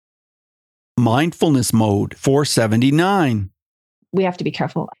Mindfulness Mode 479. We have to be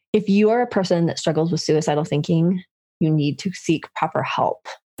careful. If you are a person that struggles with suicidal thinking, you need to seek proper help.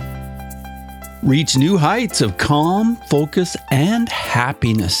 Reach new heights of calm, focus, and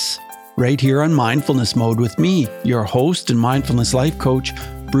happiness. Right here on Mindfulness Mode with me, your host and mindfulness life coach,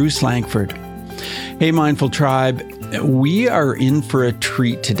 Bruce Lankford. Hey, Mindful Tribe. We are in for a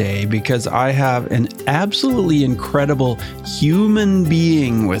treat today because I have an absolutely incredible human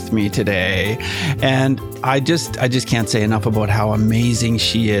being with me today. And I just can't say enough about how amazing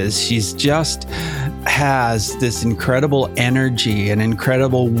she is. She's just has this incredible energy and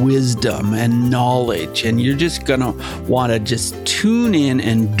incredible wisdom and knowledge. And you're just going to want to just tune in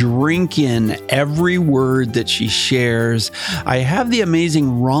and drink in every word that she shares. I have the amazing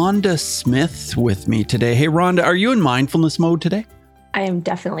Rhonda Smith with me today. Hey, Rhonda, are you in mindfulness mode today? I am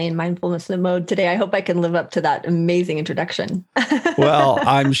definitely in mindfulness mode today. I hope I can live up to that amazing introduction. Well,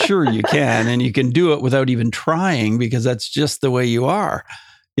 I'm sure you can, and you can do it without even trying because that's just the way you are.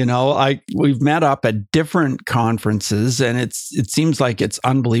 You know, we've met up at different conferences, and it seems like it's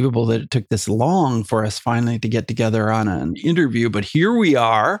unbelievable that it took this long for us finally to get together on an interview. But here we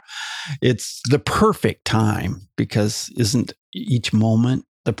are. It's the perfect time because isn't each moment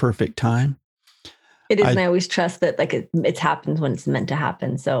the perfect time? It is, and I always trust that it happens when it's meant to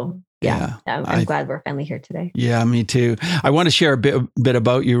happen. So yeah, I'm glad we're finally here today. Yeah, me too. I want to share a bit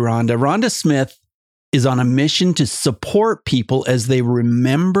about you, Rhonda. Rhonda Smith is on a mission to support people as they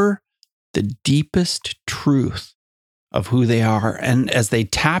remember the deepest truth of who they are and as they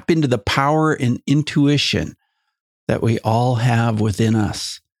tap into the power and intuition that we all have within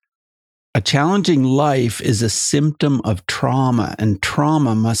us. A challenging life is a symptom of trauma, and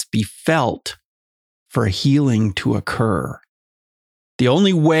trauma must be felt for healing to occur. The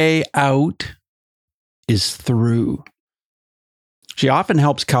only way out is through. She often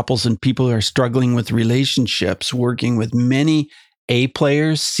helps couples and people who are struggling with relationships, working with many A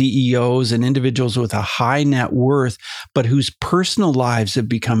players, CEOs, and individuals with a high net worth, but whose personal lives have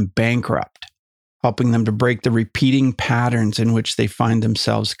become bankrupt, helping them to break the repeating patterns in which they find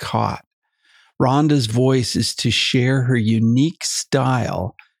themselves caught. Rhonda's voice is to share her unique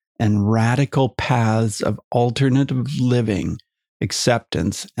style and radical paths of alternative living,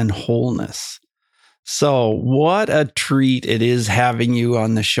 acceptance, and wholeness. So what a treat it is having you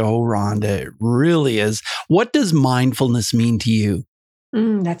on the show, Rhonda. It really is. What does mindfulness mean to you?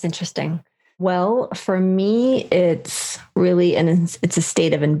 That's interesting. Well, for me, it's really, it's a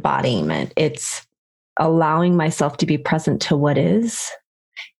state of embodiment. It's allowing myself to be present to what is.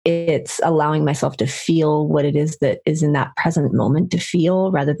 It's allowing myself to feel what it is that is in that present moment to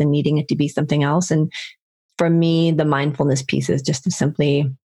feel rather than needing it to be something else. And for me, the mindfulness piece is just to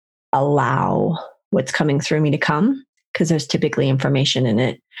simply allow what's coming through me to come, because there's typically information in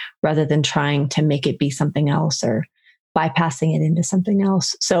it, rather than trying to make it be something else or bypassing it into something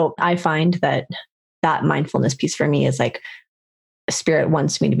else. So I find that mindfulness piece for me is like, Spirit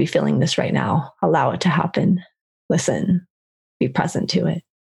wants me to be feeling this right now. Allow it to happen. Listen, be present to it.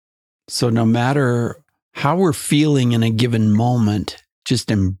 So no matter how we're feeling in a given moment,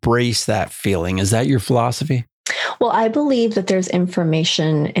 just embrace that feeling. Is that your philosophy? Well, I believe that there's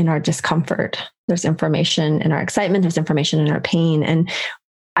information in our discomfort. There's information in our excitement. There's information in our pain. And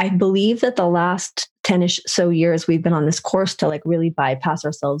I believe that the last 10-ish so years, we've been on this course to really bypass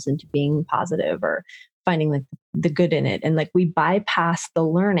ourselves into being positive or finding the good in it. And we bypass the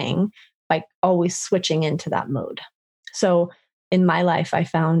learning by always switching into that mode. So in my life, I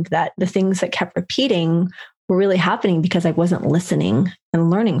found that the things that kept repeating were really happening because I wasn't listening and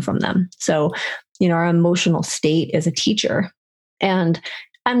learning from them. So, our emotional state is a teacher. And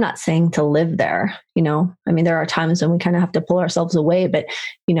I'm not saying to live there, there are times when we kind of have to pull ourselves away, but,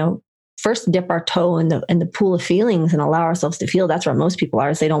 first dip our toe in the pool of feelings and allow ourselves to feel. That's where most people are,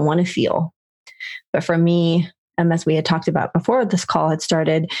 is they don't want to feel. But for me, as we had talked about before this call had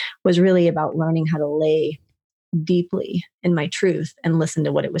started, was really about learning how to lay deeply in my truth and listen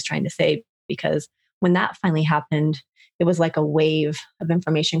to what it was trying to say. Because when that finally happened, it was like a wave of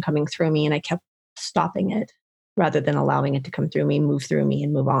information coming through me, and I kept stopping it rather than allowing it to come through me, move through me,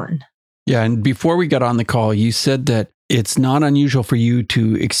 and move on. Yeah. And before we got on the call, you said that it's not unusual for you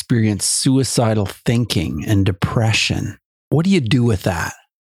to experience suicidal thinking and depression. What do you do with that?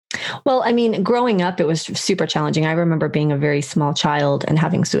 Well, growing up, it was super challenging. I remember being a very small child and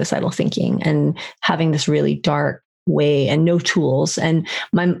having suicidal thinking and having this really dark way and no tools. And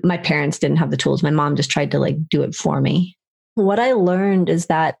my parents didn't have the tools. My mom just tried to do it for me. What I learned is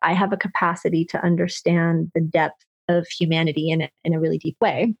that I have a capacity to understand the depth of humanity in a really deep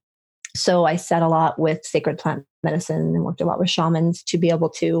way. So I sat a lot with sacred plant medicine and worked a lot with shamans to be able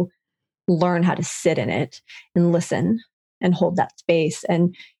to learn how to sit in it and listen and hold that space.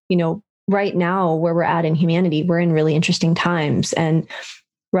 And, right now where we're at in humanity, we're in really interesting times. And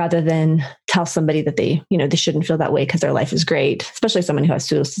rather than tell somebody that they shouldn't feel that way because their life is great, especially someone who has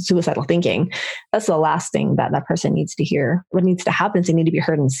suicidal thinking, that's the last thing that person needs to hear. What needs to happen is they need to be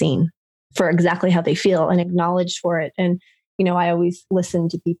heard and seen for exactly how they feel and acknowledged for it. And, I always listen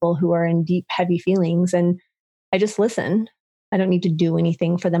to people who are in deep, heavy feelings, and I just listen. I don't need to do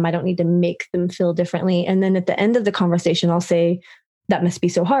anything for them. I don't need to make them feel differently. And then at the end of the conversation, I'll say, that must be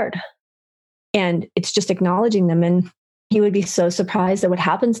so hard. And it's just acknowledging them. And you would be so surprised at what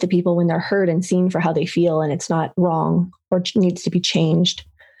happens to people when they're heard and seen for how they feel, and it's not wrong or needs to be changed.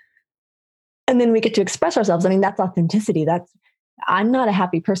 And then we get to express ourselves. I mean, that's authenticity. I'm not a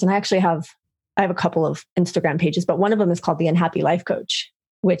happy person. I have a couple of Instagram pages, but one of them is called The Unhappy Life Coach,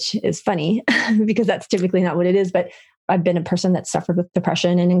 which is funny because that's typically not what it is. But I've been a person that suffered with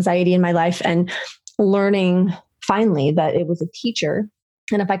depression and anxiety in my life, and learning finally that it was a teacher.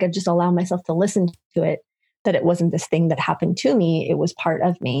 And if I could just allow myself to listen to it, that it wasn't this thing that happened to me, it was part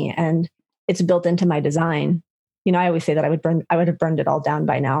of me, and it's built into my design. I always say that I would have burned it all down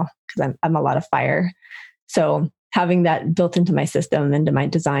by now because I'm a lot of fire. So having that built into my system, into my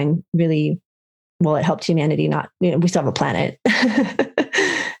design, really, well, it helped humanity. We still have a planet.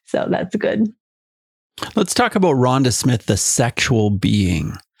 So that's good. Let's talk about Rhonda Smith, the sexual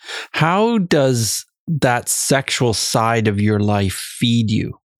being. How does that sexual side of your life feed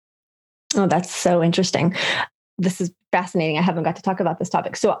you? Oh, that's so interesting. This is fascinating. I haven't got to talk about this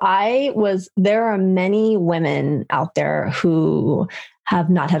topic. So there are many women out there who have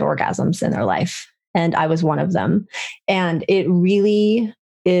not had orgasms in their life. And I was one of them. And it really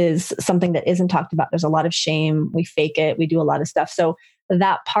is something that isn't talked about. There's a lot of shame. We fake it. We do a lot of stuff. So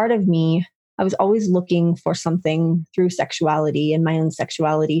that part of me, I was always looking for something through sexuality and my own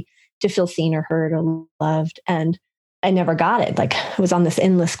sexuality to feel seen or heard or loved. And I never got it. Like, I was on this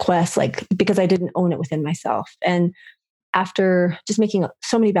endless quest, because I didn't own it within myself. And after just making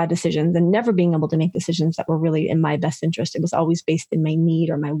so many bad decisions and never being able to make decisions that were really in my best interest, it was always based in my need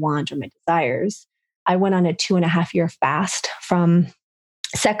or my want or my desires. I went on a 2.5-year fast from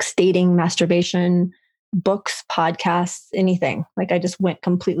sex, dating, masturbation, books, podcasts, anything. I just went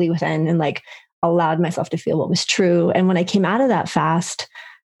completely within and allowed myself to feel what was true. And when I came out of that fast,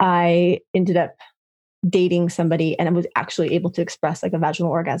 I ended up dating somebody, and I was actually able to express a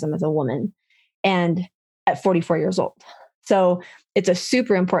vaginal orgasm as a woman, and at 44 years old. So it's a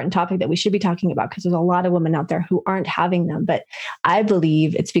super important topic that we should be talking about, because there's a lot of women out there who aren't having them. But I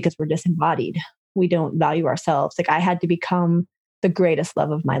believe it's because we're disembodied. We don't value ourselves. I had to become the greatest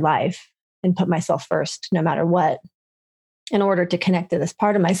love of my life and put myself first, no matter what, in order to connect to this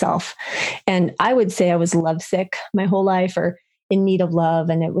part of myself. And I would say I was lovesick my whole life, or in need of love.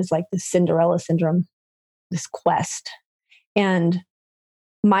 And it was this Cinderella syndrome, this quest. And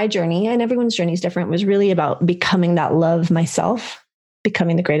my journey, and everyone's journey is different, was really about becoming that love myself,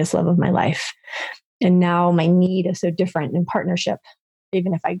 becoming the greatest love of my life. And now my need is so different in partnership,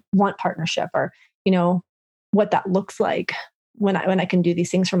 even if I want partnership, or, what that looks like when I can do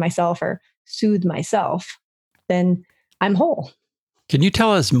these things for myself or soothe myself, then I'm whole. Can you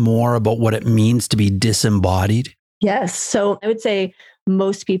tell us more about what it means to be disembodied? Yes. So I would say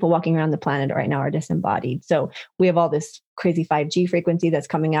most people walking around the planet right now are disembodied. So we have all this crazy 5G frequency that's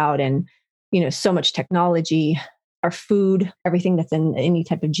coming out, and, so much technology, our food, everything that's in any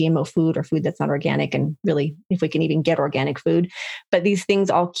type of GMO food or food that's not organic, and really, if we can even get organic food. But these things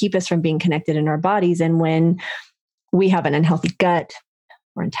all keep us from being connected in our bodies. And when we have an unhealthy gut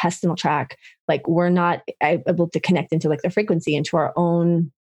or intestinal tract, we're not able to connect into the frequency, into our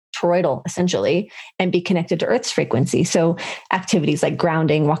own toroidal, essentially, and be connected to Earth's frequency. So activities like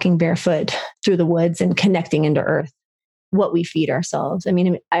grounding, walking barefoot through the woods, and connecting into Earth, what we feed ourselves. I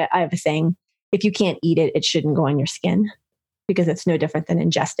mean, I have a saying, if you can't eat it, it shouldn't go on your skin, because it's no different than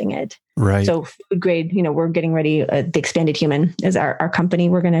ingesting it. Right. So food grade, we're getting ready. The Expanded Human is our company.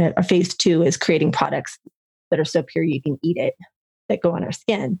 Our phase 2 is creating products that are so pure you can eat it, that go on our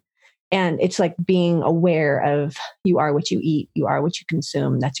skin. And it's being aware of, you are what you eat, you are what you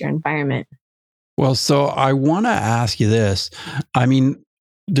consume. That's your environment. Well, so I want to ask you this. I mean,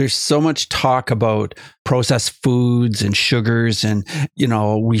 there's so much talk about processed foods and sugars, and,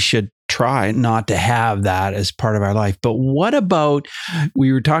 we should try not to have that as part of our life. But what about,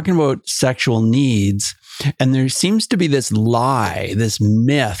 we were talking about sexual needs, and there seems to be this lie, this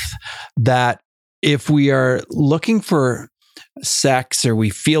myth that if we are looking for sex, or we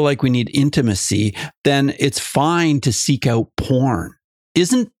feel like we need intimacy, then it's fine to seek out porn.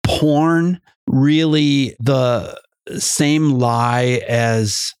 Isn't porn really the same lie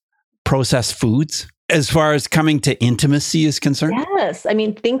as processed foods as far as coming to intimacy is concerned? Yes. I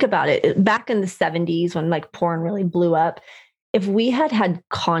mean, think about it. Back in the 70s when like porn really blew up, if we had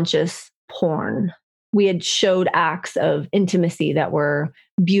conscious porn, we had showed acts of intimacy that were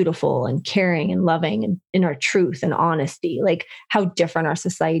beautiful and caring and loving and in our truth and honesty, like how different our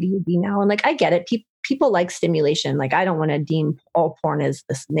society would be now. And like, I get it. People like stimulation. Like, I don't want to deem all porn as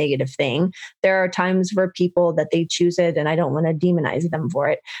this negative thing. There are times for people that they choose it, and I don't want to demonize them for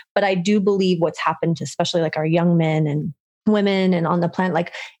it. But I do believe what's happened to especially like our young men and women and on the planet,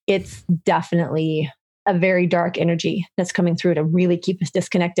 like it's definitely a very dark energy that's coming through to really keep us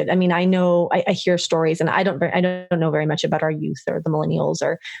disconnected. I mean, I know I hear stories, and I don't know very much about our youth or the millennials,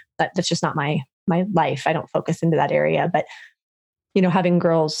 or that's just not my life. I don't focus into that area, but you know, having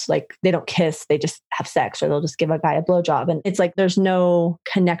girls like they don't kiss, they just have sex, or they'll just give a guy a blowjob, and it's like there's no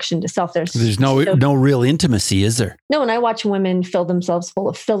connection to self. There's no real intimacy, is there? No, and I watch women fill themselves full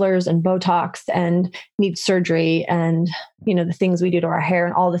of fillers and Botox and need surgery, and you know the things we do to our hair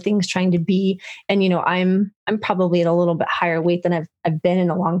and all the things trying to be. And you know, I'm probably at a little bit higher weight than I've been in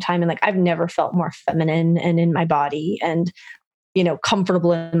a long time, and like I've never felt more feminine and in my body and you know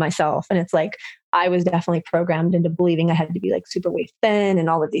comfortable in myself. And it's like I was definitely programmed into believing I had to be like super weight thin and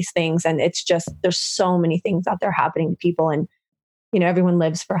all of these things. And it's just, there's so many things out there happening to people. And, you know, everyone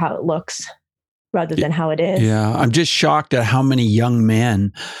lives for how it looks rather than how it is. Yeah. I'm just shocked at how many young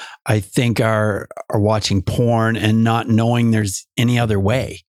men I think are watching porn and not knowing there's any other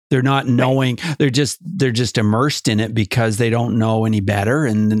way. They're not knowing, right. They're just immersed in it because they don't know any better,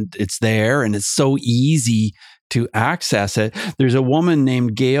 and it's there and it's so easy to access it. There's a woman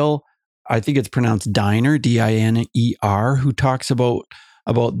named Gail, I think it's pronounced Diner, Diner, who talks about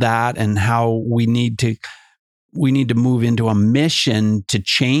that and how we need to move into a mission to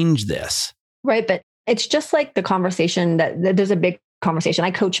change this. Right. But it's just like the conversation that there's a big conversation.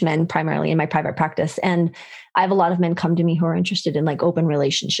 I coach men primarily in my private practice, and I have a lot of men come to me who are interested in like open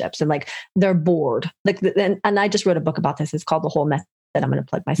relationships and like they're bored. Like, and I just wrote a book about this. It's called The Whole Method. That I'm going to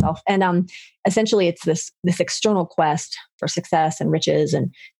plug myself. And essentially it's this external quest for success and riches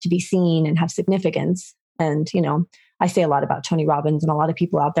and to be seen and have significance. And, you know, I say a lot about Tony Robbins and a lot of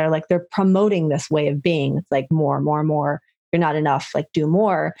people out there, like they're promoting this way of being. It's like more. You're not enough, like do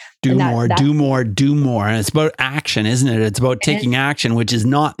more. Do more. And it's about action, isn't it? It's about taking action, which is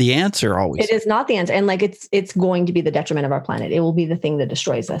not the answer always. It is not the answer. And like, it's going to be the detriment of our planet. It will be the thing that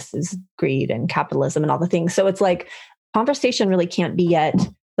destroys us is greed and capitalism and all the things. So it's like, conversation really can't be yet,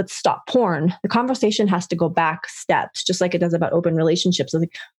 let's stop porn. The conversation has to go back steps, just like it does about open relationships.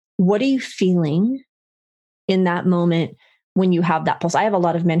 Like, what are you feeling in that moment when you have that pulse? I have a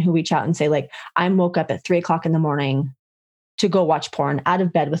lot of men who reach out and say, like, I woke up at 3:00 in the morning to go watch porn out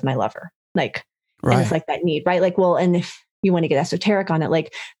of bed with my lover. Like, right. And it's like that need, right? Like, well, and if you want to get esoteric on it,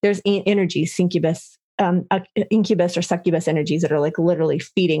 like there's energies, incubus or succubus energies that are like literally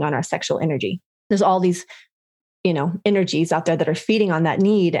feeding on our sexual energy. There's all these you know, energies out there that are feeding on that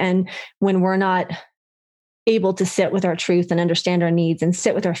need. And when we're not able to sit with our truth and understand our needs and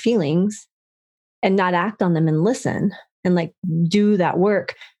sit with our feelings and not act on them and listen and like do that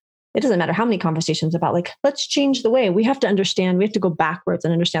work, it doesn't matter how many conversations about like, let's change the way. We have to understand, we have to go backwards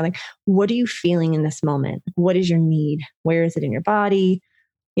and understand like, what are you feeling in this moment? What is your need? Where is it in your body?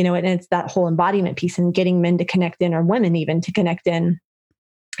 You know, and it's that whole embodiment piece and getting men to connect in, or women even to connect in,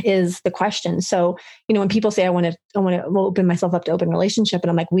 is the question. So, you know, when people say, I want to open myself up to open relationship, and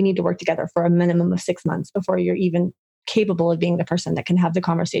I'm like, we need to work together for a minimum of 6 months before you're even capable of being the person that can have the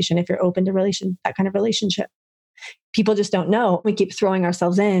conversation. If you're open to that kind of relationship, people just don't know. We keep throwing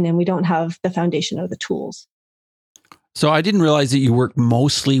ourselves in and we don't have the foundation or the tools. So I didn't realize that you work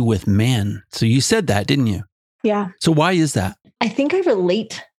mostly with men. So you said that, didn't you? Yeah. So why is that? I think I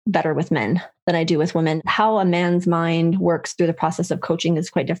relate better with men than I do with women. How a man's mind works through the process of coaching is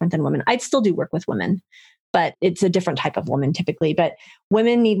quite different than women. I'd still do work with women, but it's a different type of woman typically. But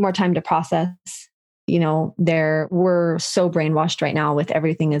women need more time to process. You know, we're so brainwashed right now with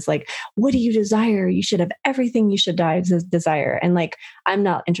everything is like, what do you desire? You should have everything you should desire. And like, I'm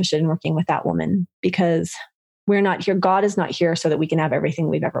not interested in working with that woman because we're not here. God is not here so that we can have everything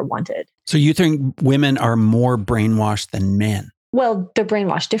we've ever wanted. So you think women are more brainwashed than men? Well, they're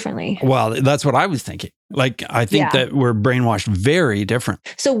brainwashed differently. Well, that's what I was thinking. Like, I think that we're brainwashed very different.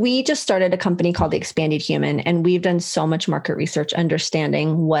 So we just started a company called The Expanded Human, and we've done so much market research,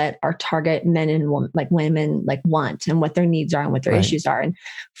 understanding what our target men and women like want and what their needs are and what their issues are. And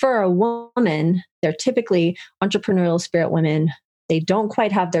for a woman, they're typically entrepreneurial spirit women. They don't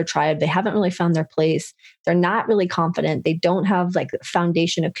quite have their tribe. They haven't really found their place. They're not really confident. They don't have like the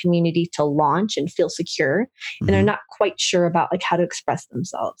foundation of community to launch and feel secure. And they're not quite sure about like how to express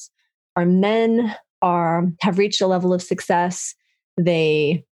themselves. our men have reached a level of success.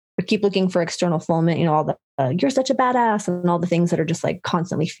 They keep looking for external fulfillment, all the you're such a badass and all the things that are just like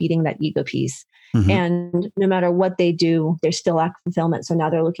constantly feeding that ego piece. Mm-hmm. And no matter what they do, they still lack fulfillment. So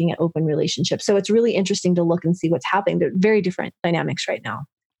now they're looking at open relationships. So it's really interesting to look and see what's happening. They're very different dynamics right now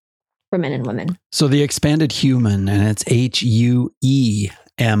for men and women. So the expanded human, and it's HUEMAN.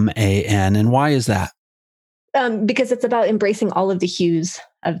 And why is that? Because it's about embracing all of the hues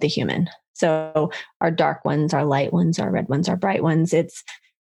of the human. So our dark ones, our light ones, our red ones, our bright ones.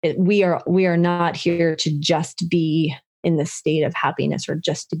 We are not here to just be in this state of happiness or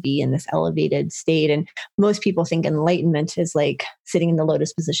just to be in this elevated state. And most people think enlightenment is like sitting in the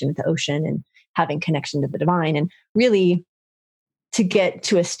lotus position at the ocean and having connection to the divine. And really, to get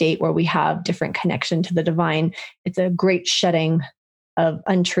to a state where we have different connection to the divine, it's a great shedding of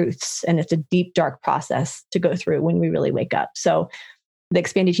untruths. And it's a deep, dark process to go through when we really wake up. So the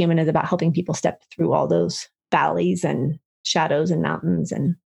expanded human is about helping people step through all those valleys and shadows and mountains.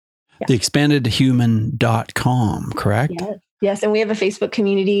 And theexpandedhuman.com, correct? Yes. And we have a Facebook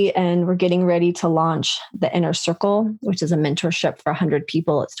community, and we're getting ready to launch the Inner Circle, which is a mentorship for 100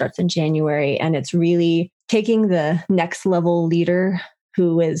 people. It starts in January. And it's really taking the next level leader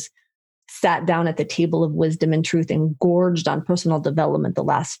who is sat down at the table of wisdom and truth and gorged on personal development the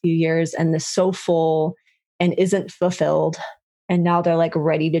last few years and is so full and isn't fulfilled. And now they're like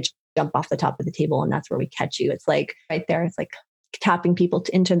ready to jump off the top of the table. And that's where we catch you. It's like right there. It's like tapping people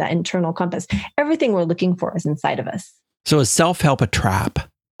into that internal compass. Everything we're looking for is inside of us. So is self-help a trap?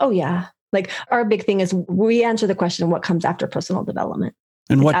 Oh, yeah. Like our big thing is we answer the question, what comes after personal development?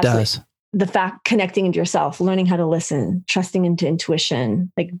 And what does? The fact, connecting into yourself, learning how to listen, trusting into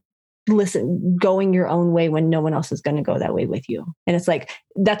intuition, like listen, going your own way when no one else is going to go that way with you. And it's like,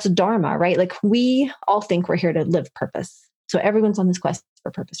 that's dharma, right? Like we all think we're here to live purpose. So everyone's on this quest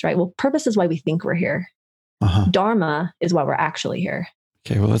for purpose, right? Well, purpose is why we think we're here. Dharma is why we're actually here.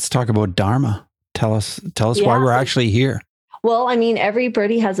 Okay, well, let's talk about Dharma. Tell us why we're actually here. Well, I mean,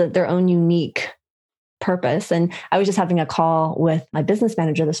 everybody has their own unique purpose. And I was just having a call with my business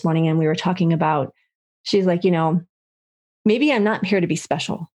manager this morning, and we were talking about, she's like, maybe I'm not here to be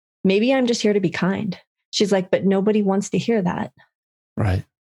special. Maybe I'm just here to be kind. She's like, but nobody wants to hear that. Right.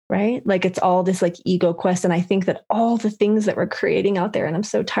 Right? Like it's all this like ego quest. And I think that all the things that we're creating out there, and I'm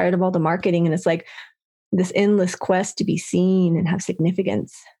so tired of all the marketing, and it's like this endless quest to be seen and have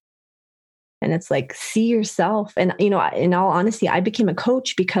significance. And it's like, see yourself. And, in all honesty, I became a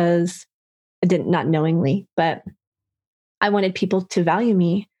coach because I didn't, not knowingly, but I wanted people to value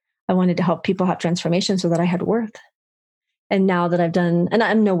me. I wanted to help people have transformation so that I had worth. And now that I've done, and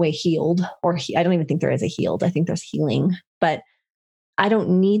I'm no way healed, I don't even think there is a healed. I think there's healing, but I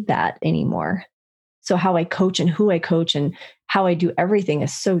don't need that anymore. So how I coach and who I coach and how I do everything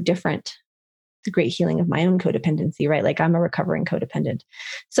is so different. It's a great healing of my own codependency, right? Like I'm a recovering codependent.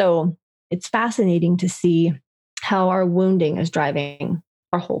 So it's fascinating to see how our wounding is driving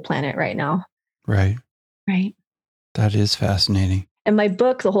our whole planet right now. Right. Right. That is fascinating. And my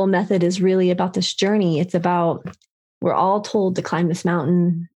book, The Whole Method, is really about this journey. It's about, we're all told to climb this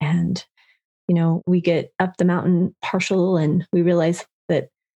mountain, and, we get up the mountain partial and we realize that,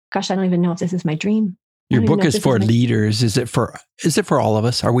 gosh, I don't even know if this is my dream. Your book is for leaders. Is it for all of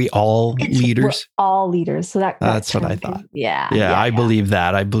us? Are we all leaders? We're all leaders. So that's what I thought. Yeah. I believe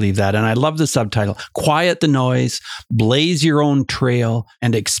that. I believe that. And I love the subtitle, Quiet the Noise, Blaze Your Own Trail,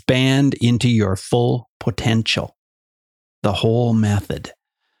 and Expand into Your Full Potential. The Whole Method.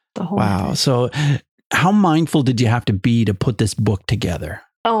 Wow. Method. So how mindful did you have to be to put this book together?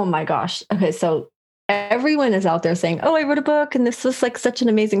 Oh my gosh. Okay. So everyone is out there saying, oh, I wrote a book and this was like such an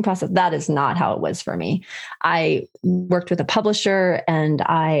amazing process. That is not how it was for me. I worked with a publisher and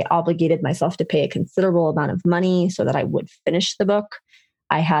I obligated myself to pay a considerable amount of money so that I would finish the book.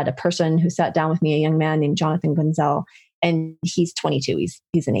 I had a person who sat down with me, a young man named Jonathan Gunzel, and he's 22.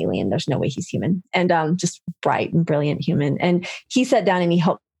 He's an alien. There's no way he's human, and just bright and brilliant human. And he sat down and he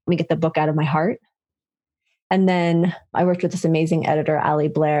helped me get the book out of my heart. And then I worked with this amazing editor, Allie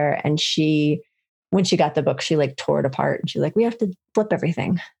Blair, and when she got the book, she like tore it apart. And she's like, we have to flip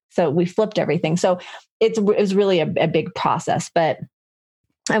everything. So we flipped everything. So it was really a big process. But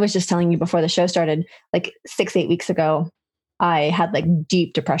I was just telling you before the show started, like 6-8 weeks ago, I had like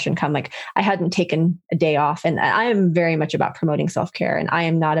deep depression come. Like I hadn't taken a day off. And I am very much about promoting self-care. And I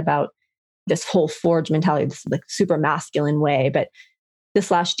am not about this whole forge mentality, this like super masculine way. But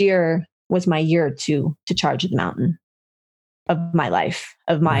this last year was my year to charge the mountain of my life,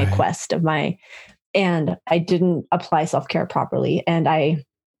 of my quest, and I didn't apply self-care properly. And I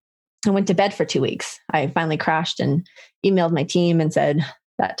went to bed for 2 weeks. I finally crashed and emailed my team and said,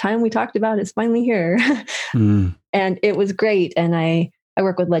 that time we talked about is finally here. Mm. And it was great. And I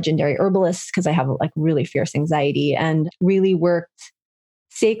work with legendary herbalists because I have like really fierce anxiety, and really worked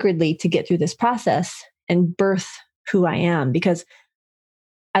sacredly to get through this process and birth who I am. Because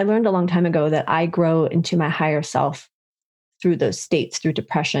I learned a long time ago that I grow into my higher self through those states, through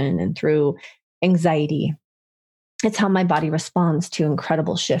depression and through anxiety. It's how my body responds to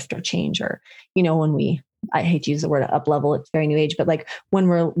incredible shift or change. Or, when I hate to use the word up level, it's very new age, but like when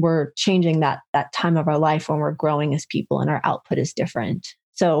we're changing that time of our life, when we're growing as people and our output is different.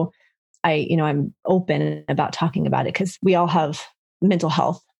 So I'm open about talking about it because we all have mental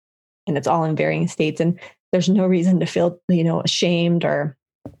health and it's all in varying states, and there's no reason to feel, ashamed or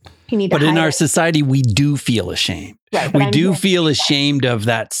you need to But in hide our it. society, we do feel ashamed. Right, we do feel ashamed of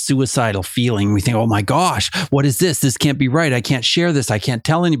that suicidal feeling. We think, oh my gosh, what is this? This can't be right. I can't share this. I can't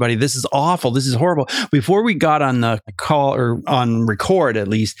tell anybody. This is awful. This is horrible. Before we got on the call, or on record at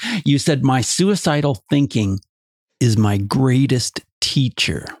least, you said my suicidal thinking is my greatest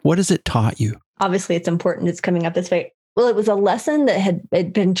teacher. What has it taught you? Obviously, it's important. It's coming up this way. Well, it was a lesson that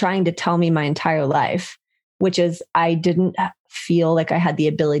had been trying to tell me my entire life, which is I didn't feel like I had the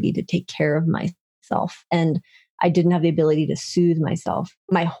ability to take care of myself. And I didn't have the ability to soothe myself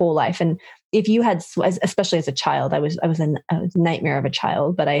my whole life. And if you had, especially as a child, I was a nightmare of a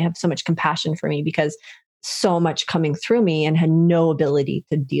child, but I have so much compassion for me because so much coming through me and had no ability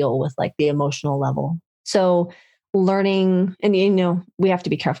to deal with like the emotional level. So learning, and we have to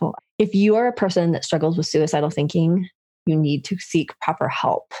be careful. If you are a person that struggles with suicidal thinking, you need to seek proper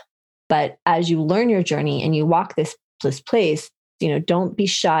help. But as you learn your journey and you walk this place, don't be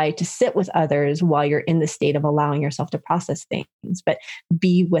shy to sit with others while you're in the state of allowing yourself to process things, but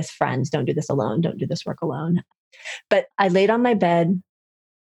be with friends. Don't do this alone. Don't do this work alone. But I laid on my bed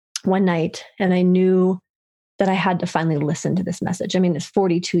one night and I knew that I had to finally listen to this message. I mean, it's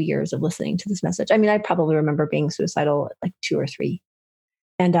 42 years of listening to this message. I mean, I probably remember being suicidal at like 2 or 3.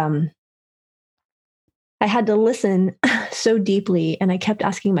 And I had to listen so deeply. And I kept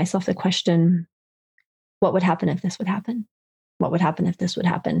asking myself the question, what would happen if this would happen? What would happen if this would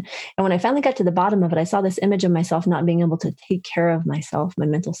happen? And when I finally got to the bottom of it, I saw this image of myself not being able to take care of myself, my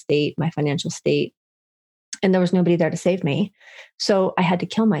mental state, my financial state. And there was nobody there to save me. So I had to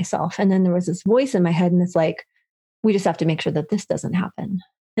kill myself. And then there was this voice in my head, and it's like, we just have to make sure that this doesn't happen.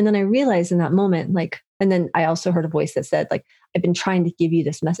 And then I realized in that moment, and then I also heard a voice that said, I've been trying to give you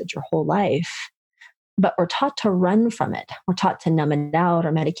this message your whole life, but we're taught to run from it. We're taught to numb it out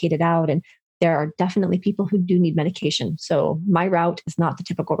or medicate it out. And there are definitely people who do need medication. So my route is not the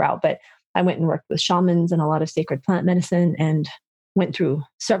typical route, but I went and worked with shamans and a lot of sacred plant medicine and went through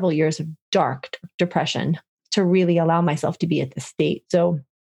several years of dark depression to really allow myself to be at this state. So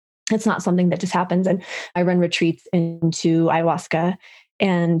it's not something that just happens. And I run retreats into ayahuasca.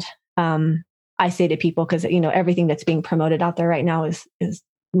 And I say to people, because everything that's being promoted out there right now is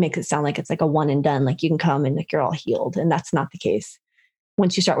makes it sound like it's like a one and done, like you can come and like you're all healed. And that's not the case.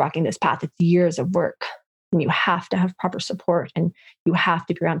 Once you start walking this path, it's years of work, and you have to have proper support, and you have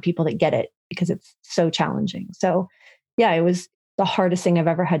to be around people that get it because it's so challenging. So yeah, it was the hardest thing I've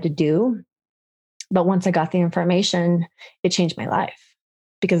ever had to do. But once I got the information, it changed my life,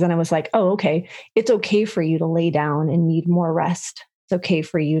 because then I was like, oh, okay, it's okay for you to lay down and need more rest. It's okay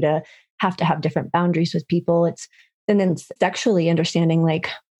for you to have different boundaries with people. And then sexually understanding like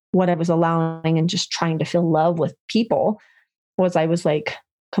what I was allowing and just trying to feel love with people was I was like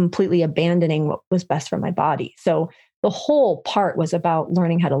completely abandoning what was best for my body. So the whole part was about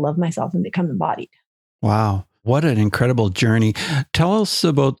learning how to love myself and become embodied. Wow. What an incredible journey. Tell us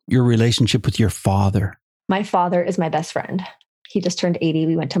about your relationship with your father. My father is my best friend. He just turned 80.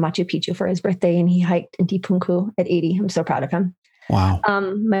 We went to Machu Picchu for his birthday and he hiked in Tipunku at 80. I'm so proud of him. Wow.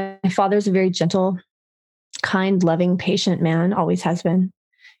 My father's a very gentle, kind, loving, patient man, always has been.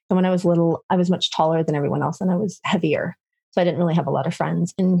 And when I was little, I was much taller than everyone else and I was heavier. So I didn't really have a lot of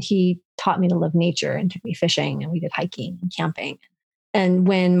friends. And he taught me to love nature and took me fishing, and we did hiking and camping. And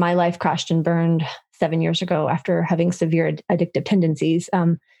when my life crashed and burned 7 years ago after having severe addictive tendencies,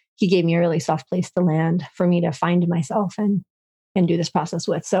 he gave me a really soft place to land for me to find myself and do this process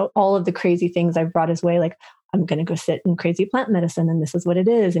with. So all of the crazy things I've brought his way, like I'm going to go sit in crazy plant medicine and this is what it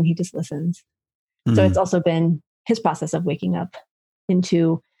is. And he just listens. Mm-hmm. So it's also been his process of waking up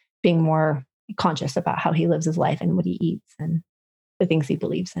into being more conscious about how he lives his life and what he eats and the things he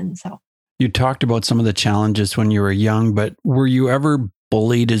believes in. So you talked about some of the challenges when you were young, but were you ever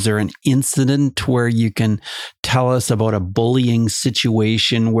bullied? Is there an incident where you can tell us about a bullying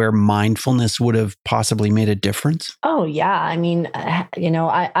situation where mindfulness would have possibly made a difference? Oh yeah. I mean,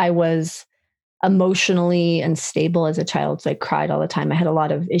 I was emotionally unstable as a child. So I cried all the time. I had a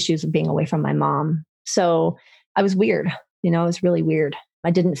lot of issues with being away from my mom. So I was weird. It was really weird.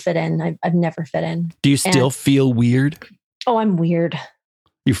 I didn't fit in. I've never fit in. Do you still feel weird? Oh, I'm weird.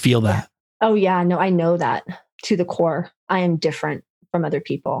 You feel that? Oh, yeah. No, I know that to the core. I am different from other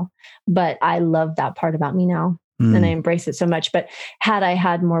people, but I love that part about me now. And I embrace it so much. But had I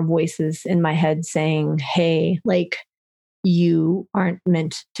had more voices in my head saying, hey, like, you aren't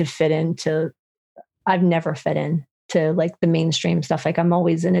meant to fit into, I've never fit in to like the mainstream stuff. Like I'm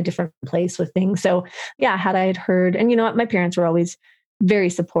always in a different place with things. So yeah, had I had heard, and you know what, my parents were always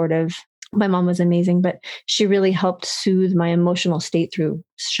very supportive. My mom was amazing, but she really helped soothe my emotional state through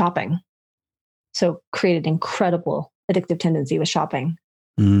shopping. So created incredible addictive tendency with shopping.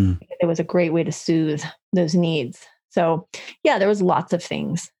 It was a great way to soothe those needs. So yeah, there was lots of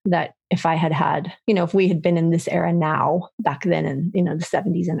things that if I had, if we had been in this era now, back then in, the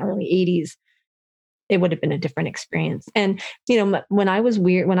 70s and early 80s, it would have been a different experience. And, when I was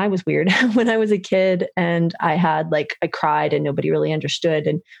when I was a kid and I had I cried and nobody really understood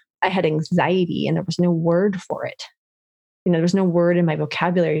and I had anxiety and there was no word for it. There was no word in my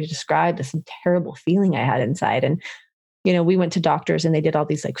vocabulary to describe this terrible feeling I had inside. And we went to doctors and they did all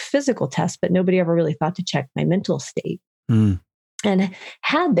these physical tests, but nobody ever really thought to check my mental state. And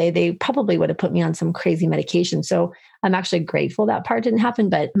had they probably would have put me on some crazy medication. So I'm actually grateful that part didn't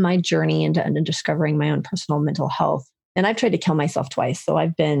happen, but my journey into discovering my own personal mental health. And I've tried to kill myself twice. So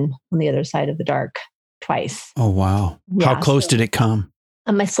I've been on the other side of the dark twice. Oh, wow. Yeah, how close did it come?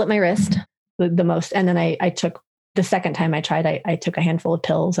 I slit my wrist the most. And then I took the second time I tried, I took a handful of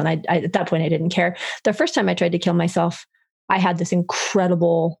pills and I at that point, I didn't care. The first time I tried to kill myself, I had this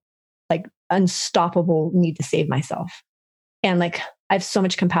incredible, unstoppable need to save myself. And I have so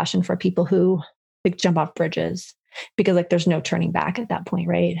much compassion for people who jump off bridges because there's no turning back at that point.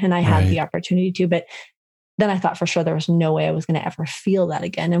 Right. And I had the opportunity to, but then I thought for sure there was no way I was going to ever feel that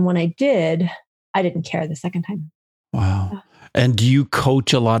again. And when I did, I didn't care the second time. Wow. And do you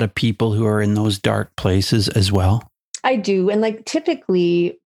coach a lot of people who are in those dark places as well? I do. And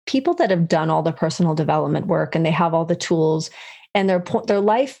typically people that have done all the personal development work and they have all the tools and their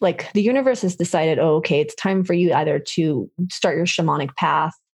life, the universe has decided, oh, okay, it's time for you either to start your shamanic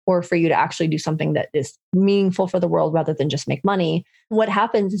path or for you to actually do something that is meaningful for the world rather than just make money. What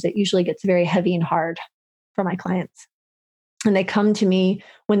happens is it usually gets very heavy and hard for my clients. And they come to me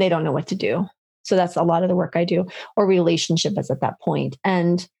when they don't know what to do. So that's a lot of the work I do, or relationship is at that point.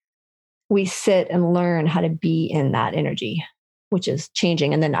 And we sit and learn how to be in that energy, which is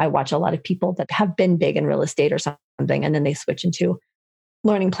changing. And then I watch a lot of people that have been big in real estate or something, and then they switch into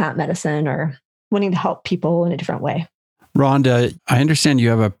learning plant medicine or wanting to help people in a different way. Rhonda, I understand you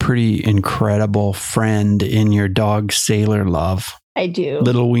have a pretty incredible friend in your dog, Sailor Love. I do.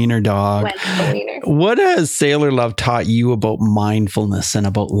 Little wiener dog. Wiener. What has Sailor Love taught you about mindfulness and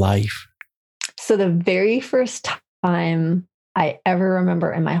about life? So the very first time I ever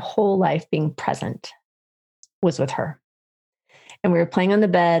remember in my whole life being present was with her. And we were playing on the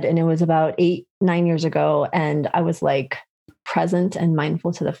bed and it was about 8-9 years ago. And I was present and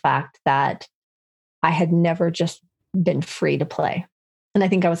mindful to the fact that I had never just been free to play. And I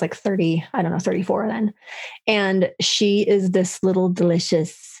think I was 34 then. And she is this little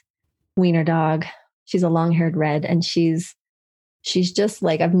delicious wiener dog. She's a long-haired red and she's just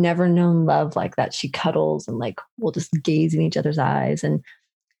I've never known love like that. She cuddles and we'll just gaze in each other's eyes. And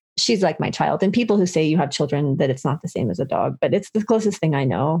she's like my child. And people who say you have children, that it's not the same as a dog, but it's the closest thing I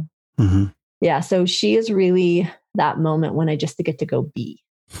know. Mm-hmm. Yeah. So she is really that moment when I just get to go be.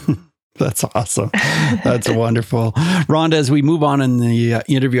 That's awesome. That's wonderful. Rhonda, as we move on in the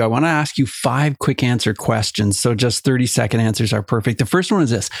interview, I want to ask you 5 quick answer questions. So just 30-second answers are perfect. The first one is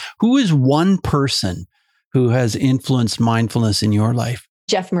this. Who is one person who has influenced mindfulness in your life?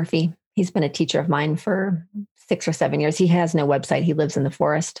 Jeff Murphy. He's been a teacher of mine for 6 or 7 years. He has no website. He lives in the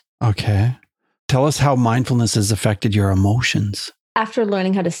forest. Okay. Tell us how mindfulness has affected your emotions. After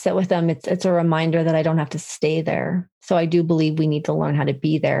learning how to sit with them, it's a reminder that I don't have to stay there. So I do believe we need to learn how to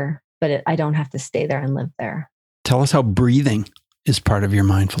be there, but I don't have to stay there and live there. Tell us how breathing is part of your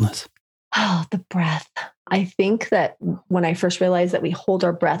mindfulness. Oh, the breath. I think that when I first realized that we hold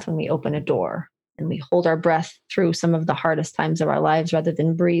our breath when we open a door and we hold our breath through some of the hardest times of our lives rather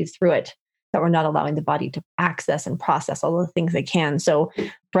than breathe through it, that we're not allowing the body to access and process all the things they can. So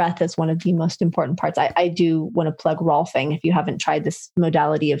breath is one of the most important parts. I do want to plug Rolfing. If you haven't tried this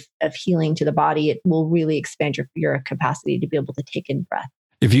modality of healing to the body, it will really expand your capacity to be able to take in breath.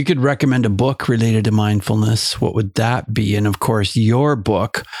 If you could recommend a book related to mindfulness, what would that be? And of course, your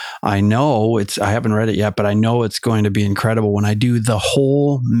book, I haven't read it yet, but I know it's going to be incredible when I do The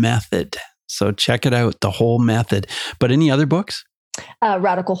Whole Method. So check it out, The Whole Method. But any other books?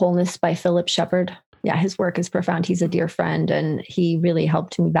 Radical Wholeness by Philip Shepherd. Yeah, his work is profound. He's a dear friend, and he really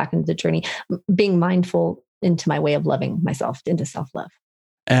helped me back into the journey, being mindful into my way of loving myself, into self-love.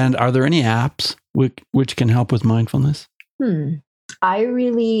 And are there any apps which can help with mindfulness? I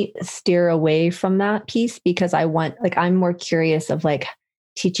really steer away from that piece because I'm more curious of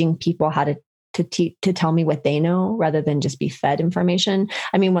teaching people how to tell me what they know rather than just be fed information.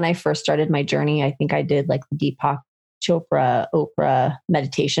 I mean, when I first started my journey, I think I did the Deepak Chopra, Oprah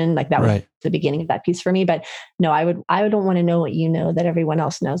meditation. That was the beginning of that piece for me. But no, I don't want to know what you know that everyone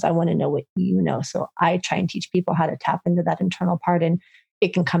else knows. I want to know what you know. So I try and teach people how to tap into that internal part, and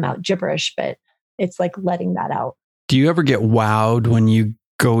it can come out gibberish, but it's letting that out. Do you ever get wowed when you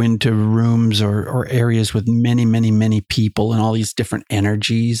go into rooms or areas with many, many, many people and all these different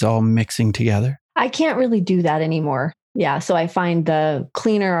energies all mixing together? I can't really do that anymore. Yeah. So I find the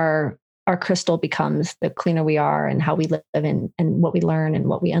cleaner our crystal becomes, the cleaner we are and how we live and what we learn and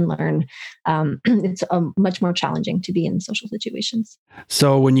what we unlearn. It's much more challenging to be in social situations.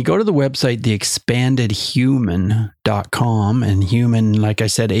 So when you go to the website, theexpandedhuman.com, and human, like I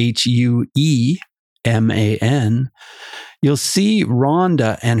said, HUEMAN, you'll see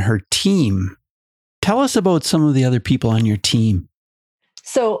Rhonda and her team. Tell us about some of the other people on your team.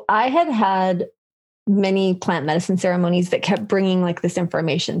 So I had many plant medicine ceremonies that kept bringing this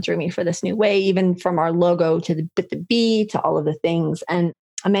information through me for this new way, even from our logo to the bee to all of the things. And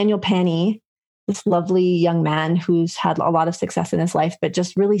Emmanuel Pani, this lovely young man who's had a lot of success in his life, but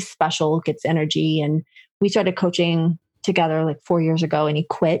just really special, gets energy. And we started coaching together 4 years ago, and he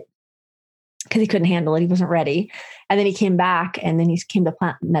quit because he couldn't handle it. He wasn't ready. And then he came back, and then he came to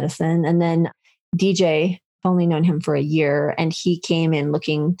plant medicine. And then DJ, I've only known him for a year, and he came in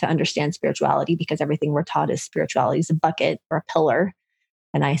looking to understand spirituality because everything we're taught is spirituality is a bucket or a pillar.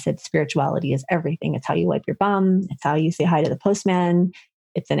 And I said, spirituality is everything. It's how you wipe your bum. It's how you say hi to the postman.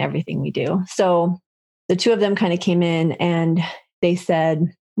 It's in everything we do. So the two of them kind of came in and they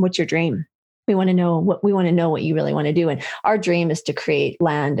said, what's your dream? We want to know what you really want to do. And our dream is to create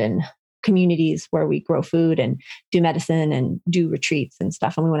land and communities where we grow food and do medicine and do retreats and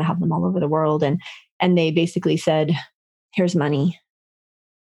stuff. And we want to have them all over the world. And they basically said, here's money.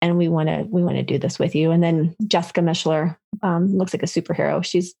 And we want to do this with you. And then Jessica Mishler looks like a superhero.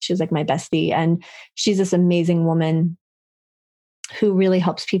 She's my bestie. And she's this amazing woman who really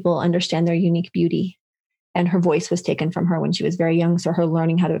helps people understand their unique beauty. And her voice was taken from her when she was very young. So her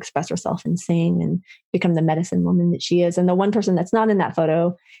learning how to express herself and sing and become the medicine woman that she is. And the one person that's not in that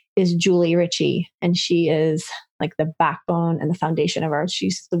photo is Julie Ritchie. And she is the backbone and the foundation of ours.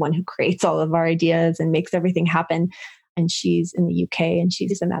 She's the one who creates all of our ideas and makes everything happen. And she's in the UK, and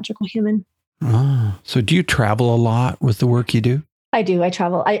she's a magical human. Oh, so do you travel a lot with the work you do? I do. I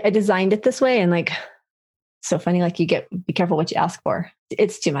travel. I designed it this way. And so funny, be careful what you ask for.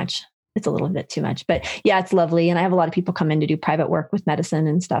 It's too much. It's a little bit too much, but yeah, it's lovely. And I have a lot of people come in to do private work with medicine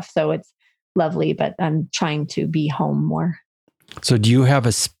and stuff. So it's lovely, but I'm trying to be home more. So do you have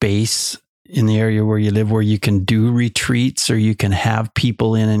a space in the area where you live where you can do retreats or you can have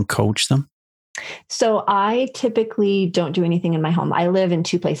people in and coach them? So I typically don't do anything in my home. I live in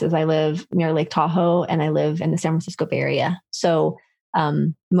two places. I live near Lake Tahoe and I live in the San Francisco Bay Area. So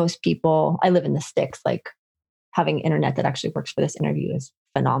most people, I live in the sticks, having internet that actually works for this interview is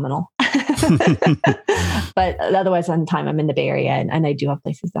phenomenal. But otherwise on time, I'm in the Bay Area and I do have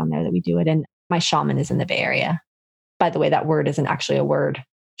places down there that we do it. And my shaman is in the Bay Area. By the way, that word isn't actually a word.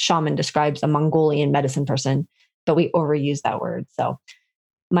 Shaman describes a Mongolian medicine person, but we overuse that word. So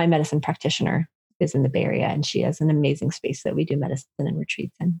my medicine practitioner is in the Bay Area, and she has an amazing space that we do medicine and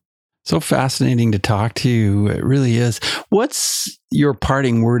retreats in. So fascinating to talk to you. It really is. What's your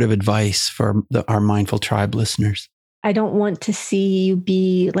parting word of advice for our Mindful Tribe listeners? I don't want to see you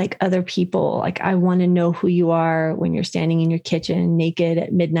be like other people. I want to know who you are when you're standing in your kitchen naked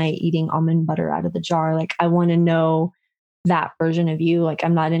at midnight eating almond butter out of the jar. I want to know that version of you.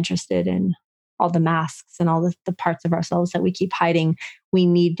 I'm not interested in all the masks and all the parts of ourselves that we keep hiding. We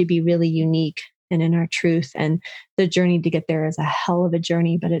need to be really unique and in our truth. And the journey to get there is a hell of a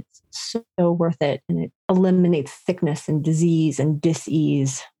journey, but it's so worth it. And it eliminates sickness and disease and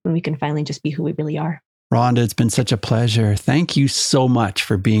dis-ease when we can finally just be who we really are. Rhonda, it's been such a pleasure. Thank you so much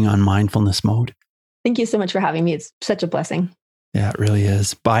for being on Mindfulness Mode. Thank you so much for having me. It's such a blessing. Yeah, it really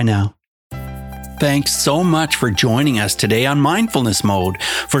is. Bye now. Thanks so much for joining us today on Mindfulness Mode.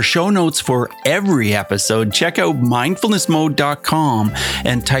 For show notes for every episode, check out mindfulnessmode.com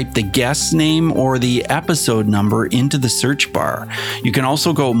and type the guest name or the episode number into the search bar. You can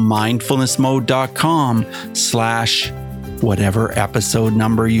also go mindfulnessmode.com/ whatever episode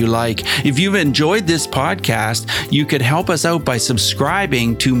number you like. If you've enjoyed this podcast, you could help us out by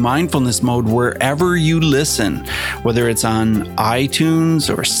subscribing to Mindfulness Mode wherever you listen, whether it's on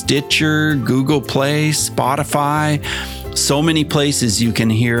iTunes or Stitcher, Google Play, Spotify. So many places you can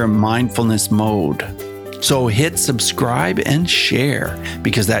hear Mindfulness Mode. So hit subscribe and share,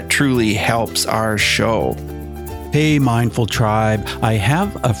 because that truly helps our show. Hey, Mindful Tribe, I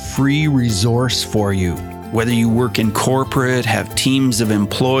have a free resource for you. Whether you work in corporate, have teams of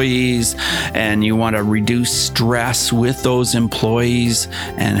employees, and you want to reduce stress with those employees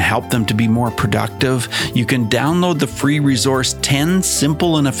and help them to be more productive, you can download the free resource 10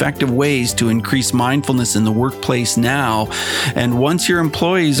 simple and effective ways to increase mindfulness in the workplace now. And once your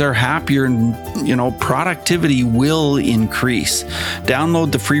employees are happier, and productivity will increase. Download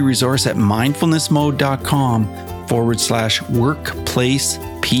the free resource at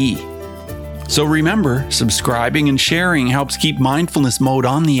mindfulnessmode.com/workplace-P. So remember, subscribing and sharing helps keep Mindfulness Mode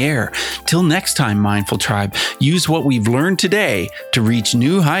on the air. Till next time, Mindful Tribe, use what we've learned today to reach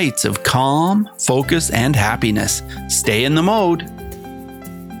new heights of calm, focus, and happiness. Stay in the mode.